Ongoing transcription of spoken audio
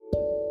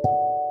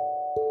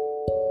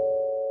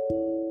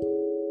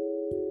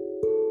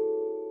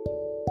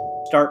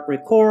start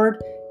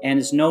record, and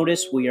as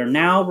noticed, we are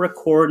now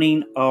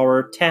recording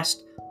our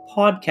test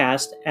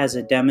podcast as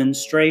a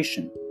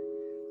demonstration.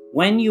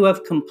 When you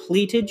have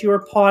completed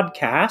your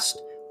podcast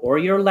or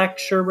your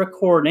lecture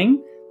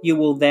recording, you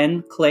will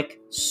then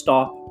click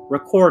Stop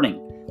Recording.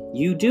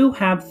 You do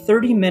have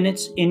 30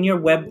 minutes in your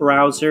web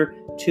browser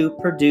to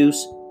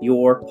produce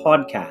your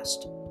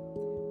podcast.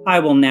 I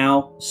will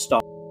now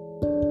stop.